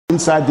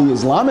inside the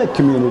Islamic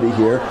community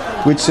here,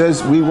 which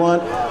says we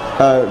want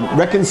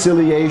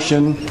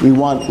reconciliation, we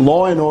want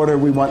law and order,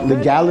 we want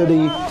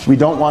legality, we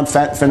don't want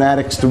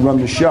fanatics to run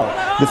the show.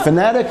 The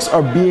fanatics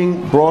are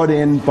being brought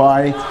in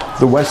by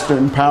the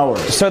Western powers.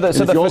 So the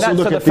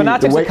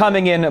fanatics are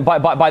coming in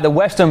by the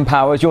Western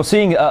powers. You're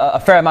seeing a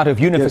fair amount of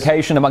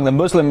unification among the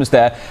Muslims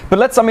there. But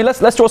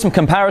let's draw some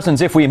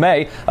comparisons, if we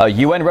may.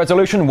 UN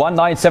Resolution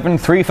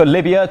 1973 for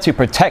Libya to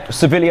protect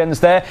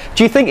civilians there.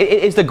 Do you think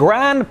is the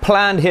grand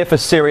plan here for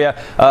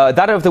Syria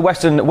that of the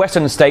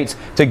Western states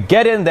to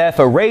get in there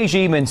for regime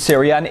in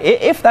Syria? And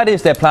if that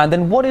is their plan,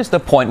 then what is the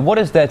point? What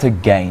is there to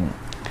gain?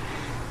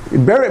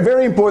 Very,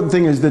 very important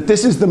thing is that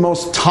this is the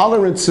most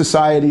tolerant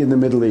society in the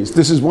Middle East.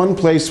 This is one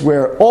place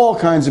where all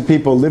kinds of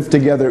people live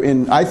together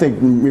in, I think,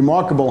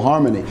 remarkable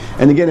harmony.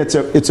 And again, it's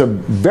a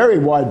very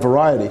wide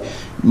variety.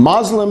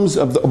 Muslims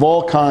of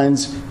all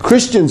kinds,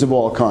 Christians of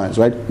all kinds,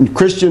 right?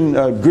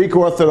 Christian, Greek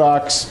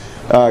Orthodox,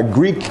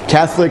 Greek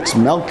Catholics,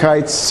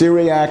 Melkites,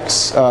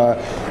 Syriacs,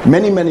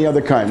 many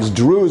other kinds,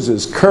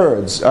 Druzes,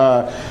 Kurds,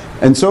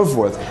 and so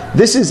forth.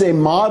 This is a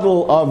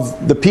model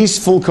of the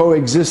peaceful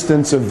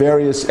coexistence of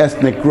various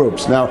ethnic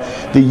groups. Now,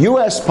 the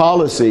U.S.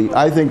 policy,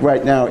 I think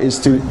right now, is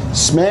to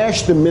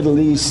smash the Middle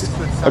East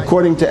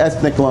according to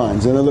ethnic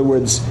lines. In other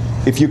words,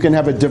 if you can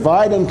have a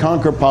divide and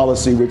conquer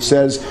policy which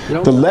says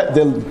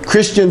the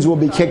Christians will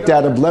be kicked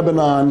out of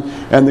Lebanon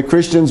and the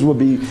Christians will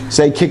be,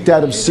 say, kicked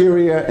out of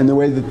Syria in the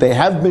way that they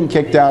have been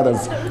kicked out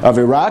of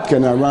Iraq,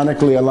 and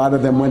ironically a lot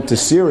of them went to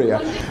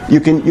Syria, you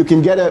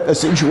can get a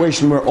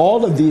situation where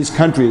all of these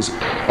countries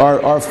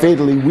are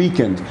fatally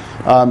weakened.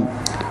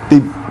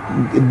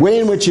 The way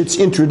in which it's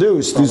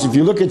introduced is, if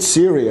you look at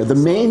Syria, the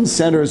main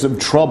centers of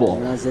trouble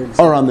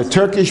are on the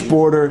Turkish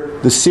border,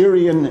 the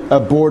Syrian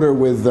border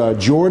with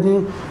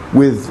Jordan,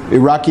 with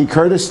Iraqi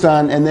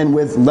Kurdistan, and then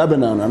with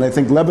Lebanon. And I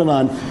think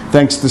Lebanon,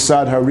 thanks to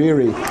Saad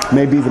Hariri,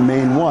 may be the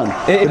main one.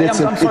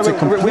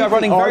 We are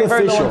running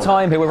very long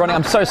time here.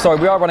 I'm so sorry,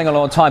 we are running a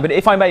long time. But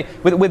if I may,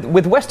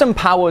 with Western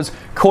powers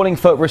calling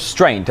for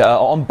restraint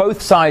on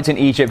both sides in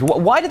Egypt,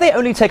 why do they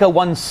only take a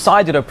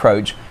one-sided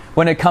approach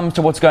when it comes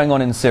to what's going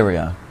on in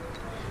Syria?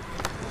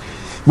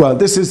 Well,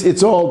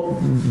 it's all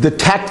the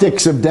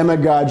tactics of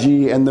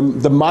demagogy and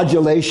the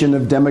modulation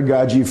of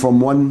demagogy from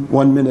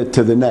one minute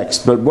to the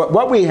next. But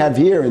what we have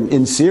here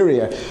in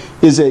Syria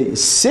is a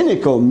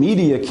cynical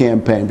media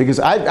campaign, because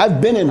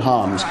I've been in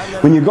Homs.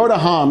 When you go to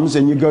Homs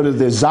and you go to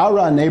the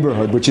Zara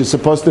neighborhood, which is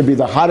supposed to be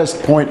the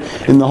hottest point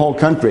in the whole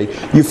country,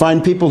 you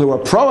find people who are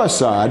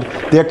pro-Assad.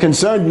 They're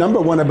concerned,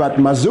 number one, about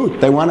mazout.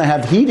 They want to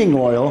have heating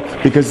oil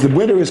because the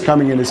winter is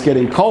coming and it's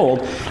getting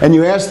cold. And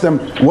you ask them,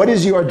 what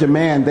is your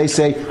demand? They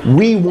say,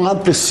 we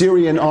want the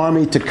Syrian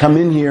army to come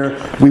in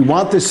here. We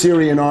want the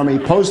Syrian army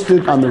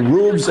posted on the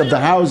roofs of the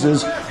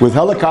houses with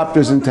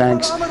helicopters and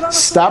tanks.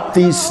 Stop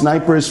these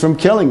snipers from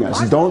killing us.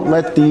 Don't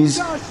let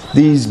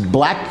these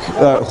black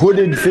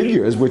hooded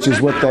figures, which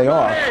is what they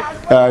are,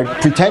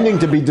 pretending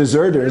to be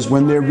deserters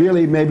when they're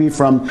really maybe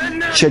from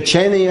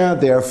Chechnya,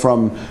 they're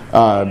from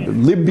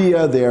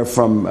Libya, they're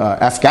from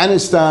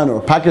Afghanistan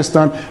or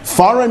Pakistan.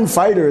 Foreign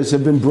fighters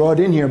have been brought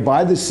in here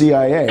by the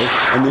CIA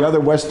and the other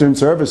Western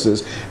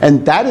services,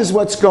 and that is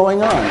what's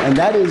going on. And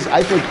that is,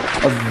 I think,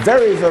 a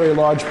very, very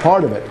large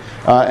part of it.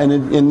 And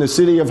in the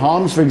city of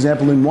Homs, for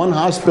example, in one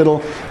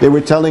hospital, they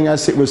were telling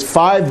us it was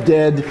 5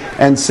 dead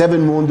and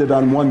 7 wounded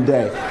on one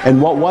day.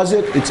 And what was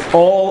it? It's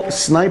all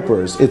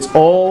snipers. It's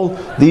all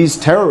these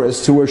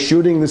terrorists who are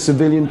shooting the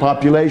civilian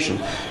population.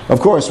 Of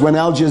course, when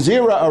Al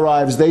Jazeera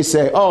arrives, they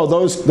say, oh,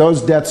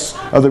 those deaths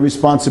are the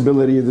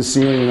responsibility of the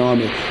Syrian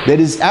army. That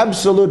is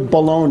absolute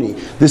baloney.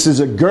 This is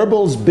a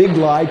Goebbels big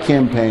lie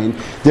campaign.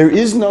 There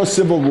is no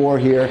civil war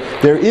here.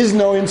 There is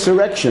no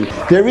insurrection.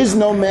 There is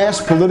no mass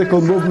political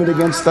movement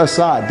against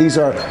Assad. These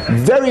are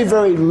very,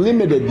 very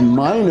limited,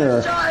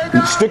 minor,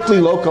 strictly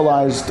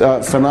localized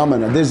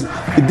phenomena.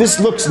 This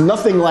looks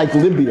nothing like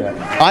Libya.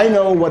 I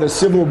know what a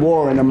civil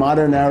war in a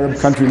modern Arab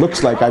country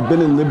looks like. I've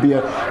been in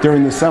Libya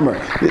during the summer.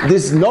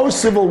 There's no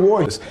civil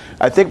war.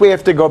 I think we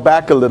have to go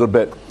back a little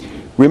bit.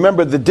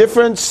 Remember, the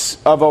difference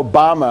of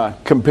Obama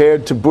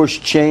compared to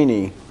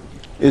Bush-Cheney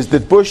is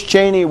that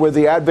Bush-Cheney were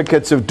the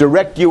advocates of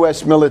direct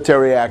U.S.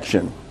 military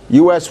action.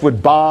 U.S.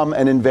 would bomb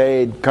and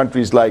invade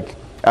countries like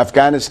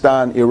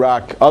Afghanistan,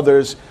 Iraq,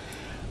 others.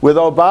 With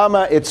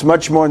Obama, it's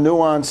much more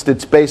nuanced.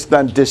 It's based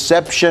on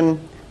deception,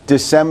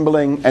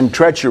 dissembling, and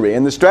treachery.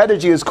 And the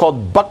strategy is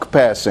called buck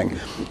passing.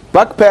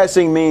 Buck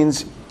passing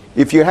means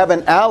if you have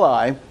an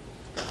ally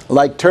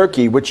like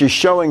Turkey, which is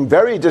showing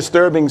very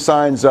disturbing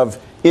signs of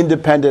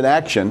independent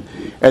action,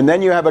 and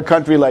then you have a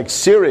country like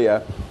Syria,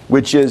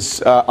 which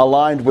is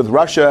aligned with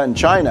Russia and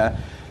China,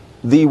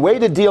 the way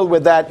to deal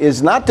with that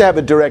is not to have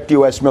a direct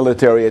U.S.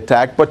 military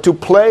attack, but to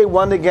play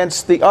one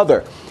against the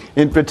other.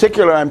 In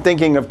particular, I'm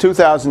thinking of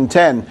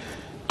 2010.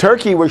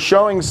 Turkey was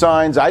showing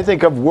signs, I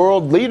think, of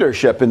world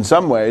leadership in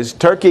some ways.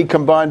 Turkey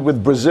combined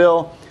with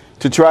Brazil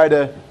to try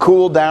to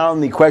cool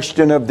down the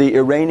question of the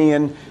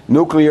Iranian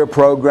nuclear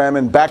program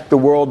and back the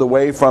world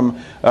away from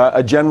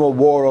a general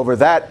war over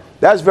that.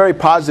 that's very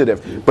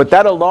positive. But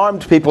that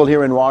alarmed people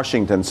here in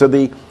Washington. So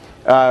the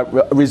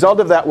result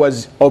of that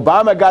was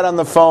Obama got on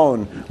the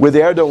phone with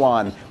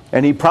Erdogan,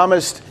 and he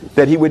promised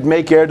that he would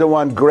make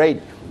Erdogan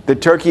great,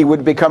 that Turkey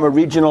would become a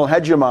regional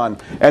hegemon.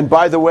 And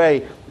by the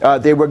way,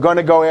 they were going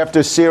to go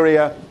after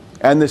Syria,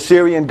 and the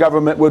Syrian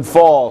government would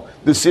fall.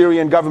 The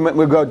Syrian government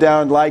would go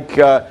down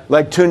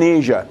like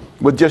Tunisia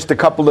with just a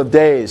couple of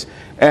days.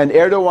 And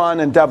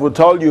Erdogan and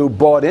Davutoglu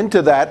bought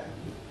into that,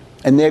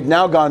 and they've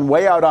now gone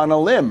way out on a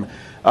limb.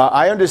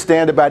 I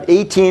understand about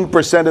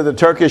 18% of the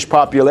Turkish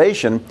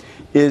population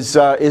is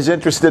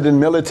interested in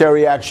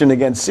military action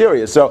against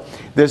Syria. So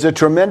there's a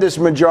tremendous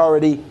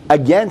majority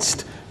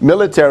against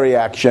military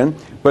action,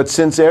 but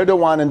since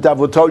Erdogan and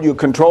Davutoglu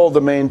control the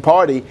main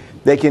party,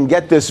 they can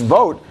get this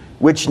vote,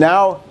 which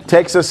now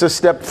takes us a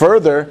step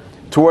further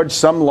towards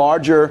some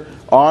larger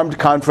armed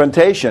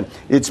confrontation.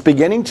 It's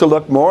beginning to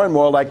look more and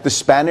more like the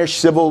Spanish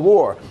Civil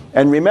War.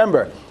 And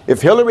remember,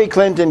 if Hillary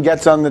Clinton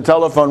gets on the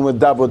telephone with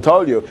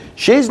Davutoglu,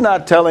 she's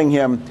not telling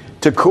him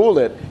to cool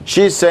it.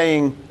 She's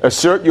saying,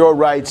 assert your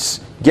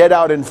rights, get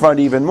out in front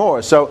even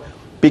more. So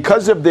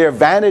because of their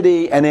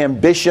vanity and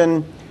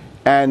ambition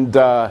and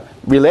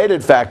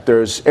related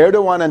factors,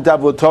 Erdogan and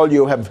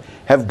Davutoglu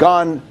have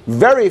gone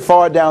very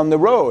far down the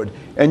road.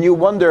 And you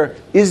wonder,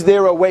 is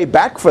there a way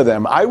back for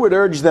them? I would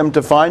urge them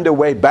to find a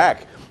way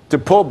back, to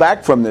pull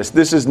back from this.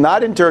 This is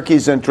not in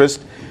Turkey's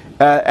interest.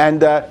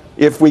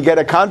 If we get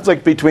a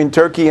conflict between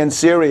Turkey and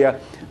Syria,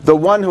 the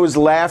one who's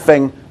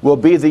laughing will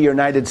be the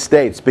United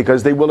States,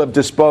 because they will have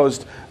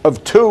disposed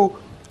of two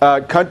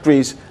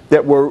countries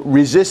that were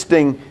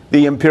resisting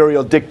the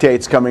imperial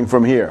dictates coming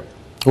from here.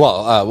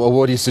 Well,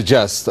 what do you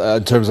suggest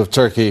in terms of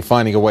Turkey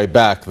finding a way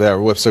back there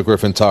with Sir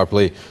Griffin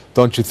Tarpley?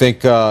 Don't you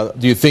think? Do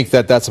you think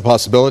that that's a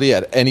possibility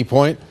at any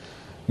point?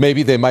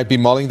 Maybe they might be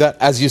mulling that,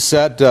 as you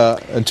said,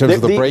 in terms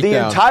of the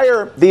breakdown.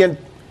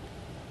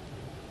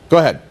 Go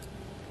ahead.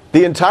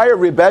 The entire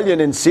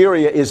rebellion in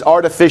Syria is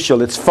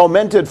artificial. It's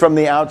fomented from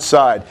the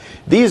outside.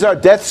 These are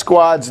death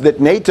squads that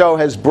NATO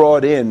has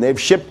brought in. They've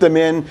shipped them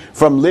in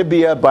from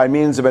Libya by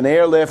means of an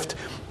airlift.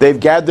 They've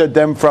gathered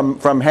them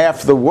from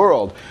half the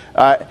world.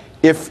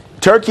 If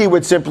Turkey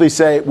would simply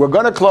say, we're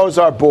going to close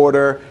our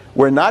border,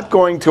 we're not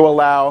going to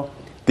allow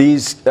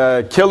these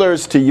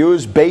killers to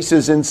use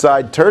bases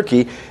inside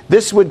Turkey,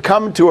 this would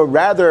come to a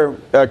rather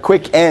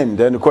quick end.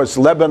 And of course,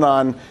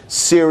 Lebanon,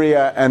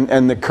 Syria,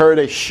 and the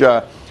Kurdish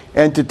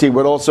entity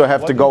would also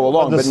have to go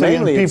along. But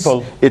mainly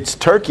it's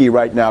Turkey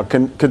right now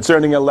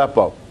concerning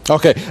Aleppo.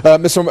 Okay,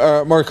 Mr.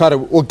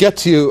 Morikata, we'll get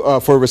to you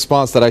for a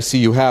response that I see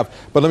you have,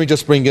 but let me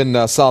just bring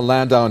in Sal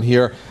Landau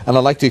here, and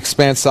I'd like to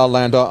expand, Sal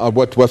Landau, on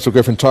what Sir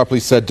Griffin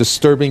Tarpley said,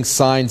 disturbing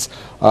signs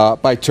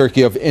by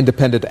Turkey of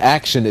independent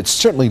action. It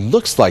certainly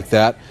looks like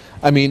that.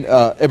 I mean,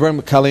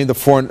 Ibrahim Kalin, the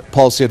foreign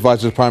policy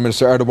advisor to Prime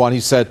Minister Erdogan, he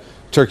said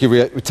Turkey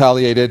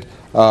retaliated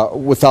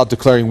without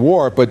declaring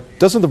war, but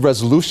doesn't the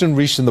resolution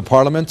reached in the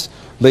parliament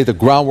lay the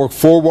groundwork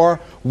for war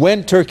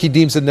when Turkey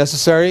deems it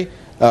necessary?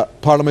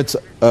 Parliament,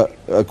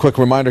 a quick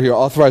reminder here,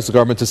 authorized the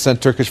government to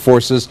send Turkish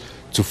forces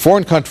to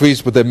foreign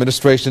countries with the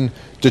administration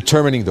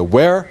determining the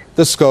where,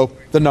 the scope,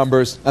 the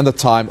numbers, and the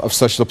time of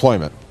such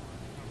deployment.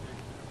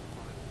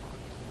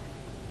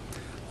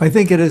 I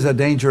think it is a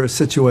dangerous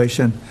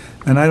situation,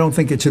 and I don't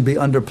think it should be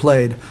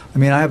underplayed. I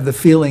mean, I have the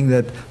feeling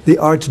that the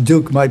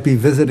Archduke might be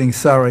visiting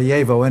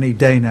Sarajevo any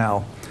day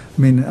now.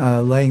 I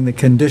mean, laying the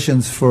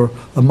conditions for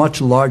a much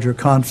larger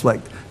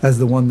conflict as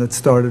the one that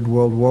started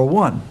World War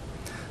I.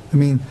 I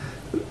mean,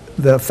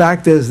 the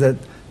fact is that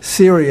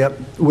Syria,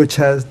 which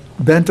has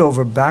bent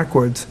over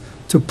backwards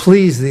to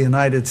please the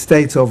United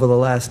States over the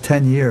last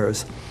 10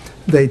 years,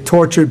 they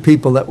tortured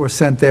people that were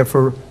sent there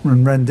for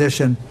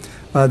rendition.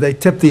 They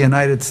tipped the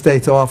United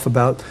States off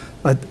about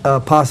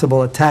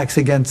possible attacks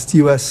against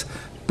U.S.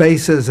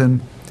 bases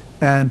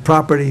and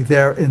property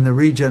there in the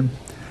region.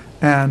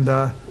 And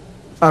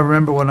I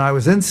remember when I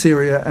was in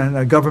Syria and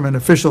a government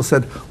official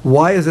said,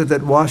 why is it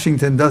that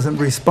Washington doesn't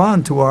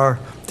respond to our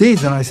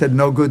deeds? And I said,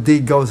 no good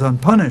deed goes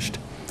unpunished.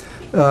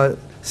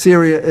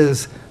 Syria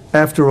is,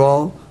 after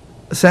all,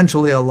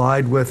 essentially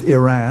allied with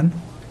Iran.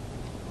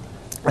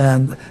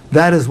 And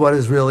that is what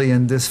is really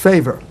in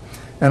disfavor.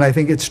 And I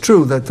think it's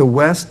true that the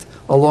West,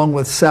 along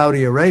with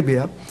Saudi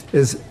Arabia,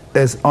 is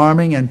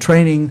arming and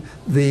training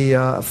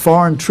the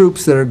foreign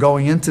troops that are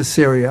going into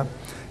Syria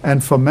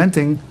and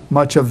fomenting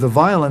much of the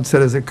violence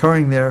that is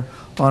occurring there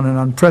on an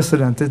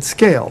unprecedented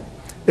scale.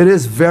 It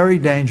is very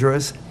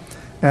dangerous,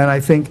 and I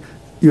think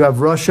you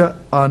have Russia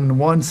on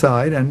one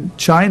side and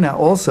China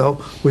also,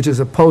 which is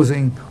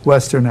opposing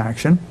Western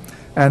action,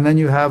 and then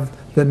you have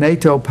the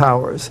NATO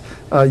powers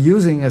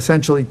using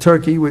essentially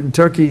Turkey. When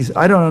Turkey's,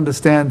 I don't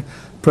understand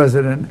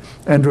President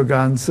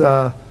Erdogan's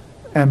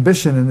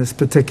ambition in this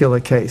particular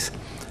case.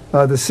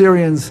 The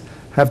Syrians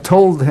have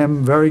told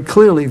him very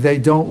clearly they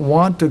don't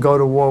want to go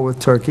to war with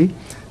Turkey.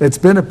 It's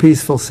been a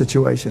peaceful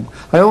situation.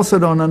 I also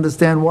don't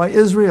understand why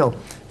Israel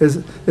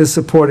is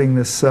supporting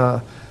this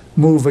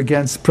move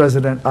against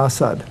President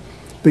Assad,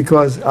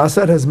 because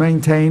Assad has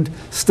maintained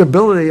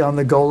stability on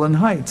the Golan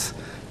Heights.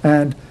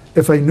 And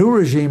if a new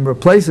regime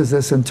replaces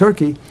this in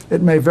Turkey,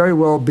 it may very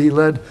well be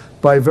led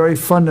by very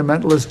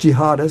fundamentalist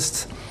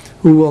jihadists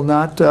who will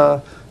not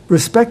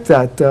respect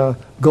that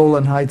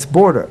Golan Heights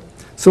border.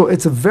 So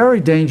it's a very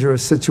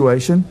dangerous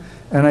situation,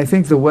 and I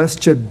think the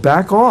West should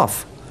back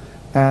off.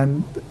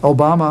 And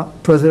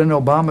President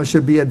Obama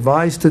should be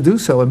advised to do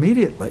so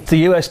immediately. The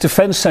U.S.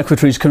 Defense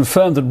Secretary has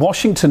confirmed that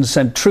Washington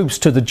sent troops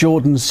to the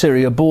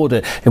Jordan-Syria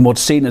border in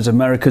what's seen as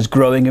America's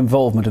growing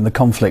involvement in the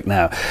conflict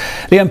now.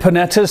 Leon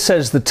Panetta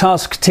says the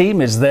task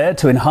team is there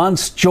to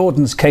enhance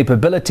Jordan's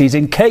capabilities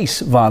in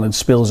case violence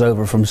spills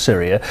over from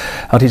Syria.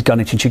 His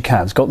Gunich and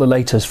Chikan's got the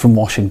latest from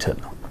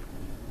Washington.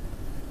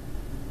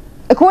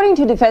 According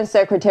to Defense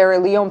Secretary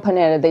Leon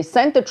Panetta, they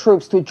sent the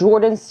troops to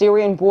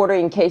Jordan-Syrian border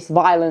in case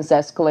violence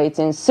escalates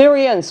in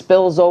Syria and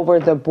spills over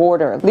the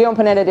border. Leon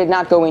Panetta did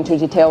not go into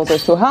details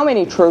as to how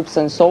many troops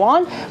and so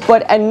on,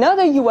 but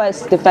another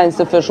U.S. defense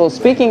official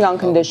speaking on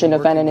condition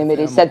of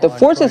anonymity said the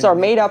forces are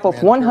made up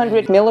of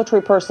 100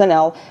 military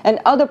personnel and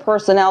other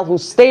personnel who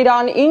stayed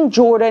on in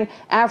Jordan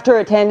after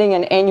attending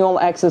an annual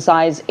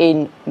exercise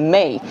in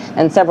May,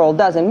 and several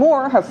dozen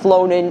more have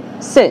flown in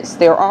since.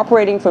 They are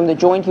operating from the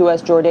joint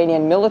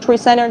U.S.-Jordanian military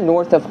center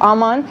north of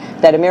Amman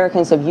that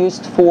Americans have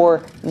used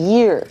for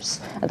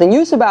years. The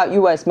news about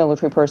U.S.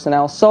 military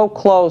personnel so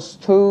close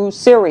to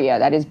Syria,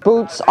 that is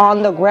boots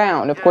on the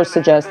ground, of course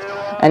suggests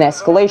an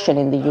escalation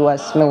in the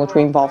U.S.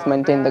 military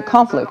involvement in the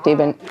conflict,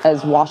 even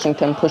as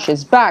Washington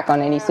pushes back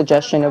on any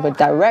suggestion of a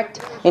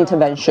direct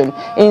intervention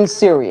in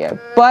Syria.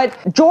 But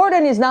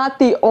Jordan is not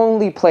the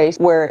only place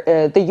where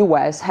the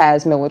U.S.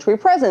 has military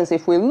presence.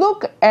 If we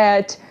look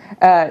at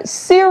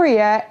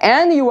Syria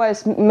and the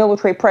U.S.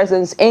 military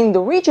presence in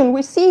the region,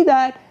 we see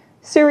that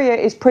Syria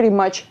is pretty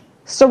much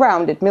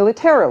surrounded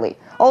militarily.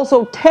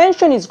 Also,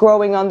 tension is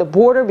growing on the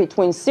border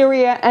between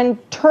Syria and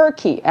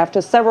Turkey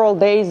after several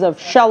days of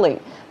shelling.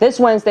 This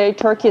Wednesday,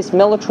 Turkey's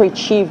military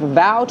chief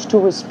vowed to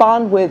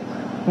respond with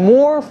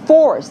more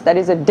force. That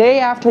is a day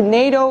after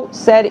NATO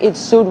said it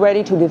stood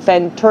ready to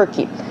defend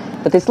Turkey.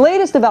 But this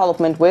latest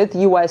development with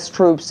U.S.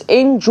 troops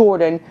in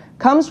Jordan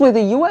comes with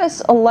the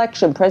U.S.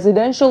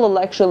 presidential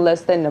election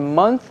less than a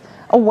month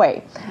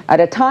away, at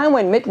a time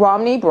when Mitt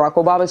Romney, Barack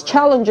Obama's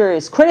challenger,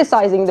 is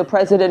criticizing the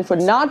president for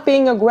not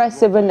being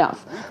aggressive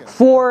enough,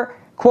 for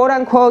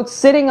quote-unquote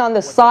sitting on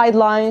the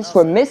sidelines,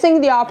 for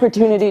missing the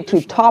opportunity to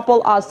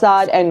topple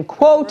Assad and,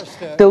 quote,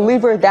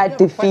 deliver that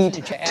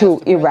defeat to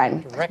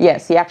Iran.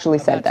 Yes, he actually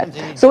said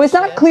that. So it's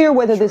not clear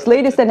whether this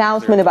latest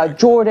announcement about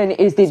Jordan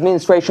is the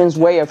administration's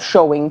way of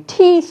showing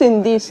teeth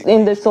in this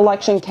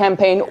election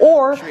campaign,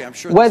 or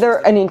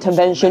whether an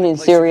intervention in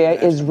Syria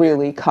is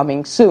really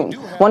coming soon.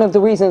 One of the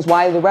reasons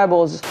why the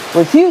rebels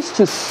refuse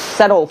to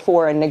settle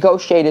for a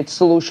negotiated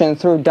solution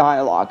through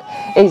dialogue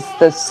is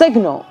the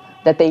signal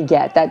that they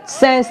get, that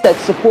sense that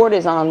support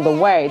is on the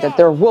way, that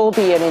there will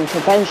be an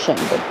intervention.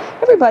 But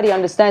everybody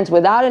understands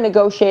without a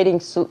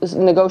negotiated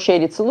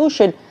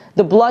solution,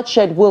 the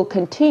bloodshed will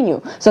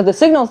continue. So the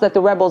signals that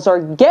the rebels are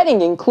getting,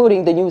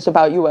 including the news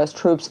about U.S.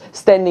 troops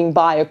standing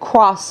by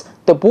across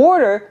the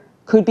border,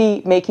 could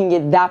be making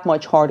it that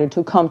much harder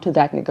to come to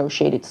that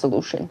negotiated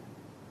solution.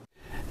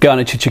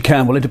 Ghana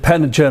Chichikan. Well,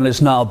 independent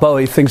journalist Niall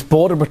Bowie thinks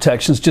border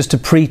protection is just a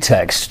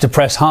pretext to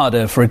press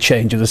harder for a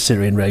change of the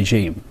Syrian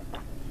regime.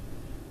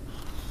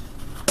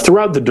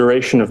 Throughout the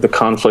duration of the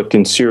conflict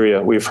in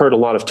Syria, we've heard a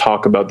lot of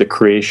talk about the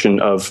creation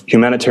of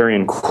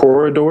humanitarian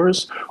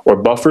corridors or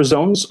buffer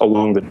zones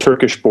along the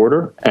Turkish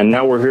border, and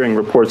now we're hearing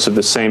reports of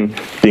the same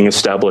being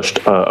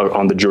established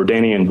on the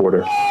Jordanian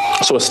border.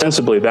 So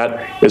ostensibly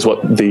that is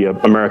what the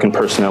American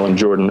personnel in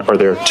Jordan are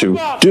there to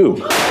do.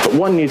 But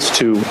one needs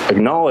to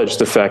acknowledge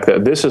the fact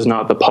that this is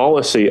not the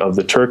policy of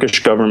the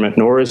Turkish government,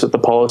 nor is it the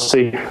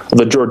policy of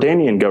the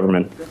Jordanian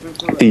government.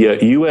 The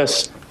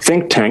U.S.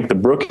 think tank, the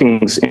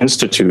Brookings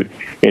Institute,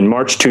 in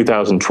March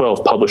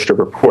 2012 published a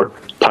report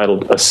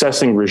titled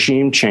Assessing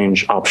Regime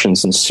Change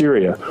Options in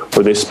Syria,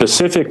 where they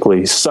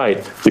specifically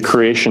cite the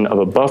creation of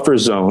a buffer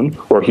zone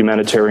or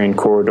humanitarian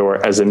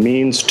corridor as a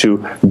means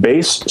to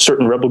base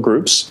certain rebel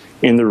groups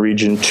in the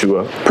region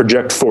to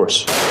project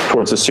force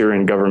towards the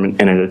Syrian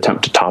government in an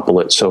attempt to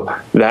topple it. So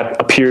that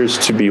appears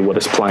to be what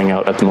is playing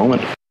out at the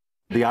moment.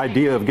 The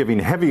idea of giving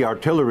heavy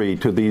artillery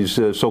to these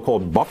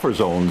so-called buffer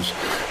zones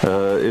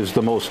is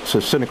the most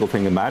cynical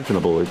thing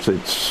imaginable.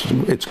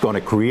 It's going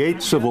to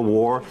create civil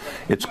war.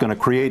 It's going to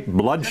create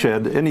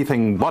bloodshed,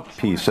 anything but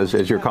peace,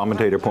 as your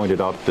commentator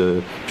pointed out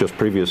just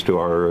previous to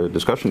our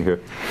discussion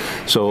here.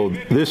 So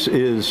this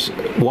is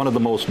one of the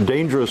most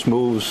dangerous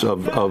moves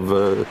of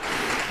the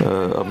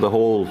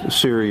whole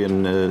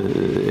Syrian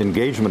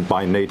engagement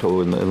by NATO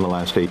in the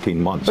last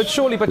 18 months. But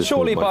surely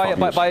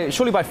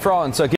by France.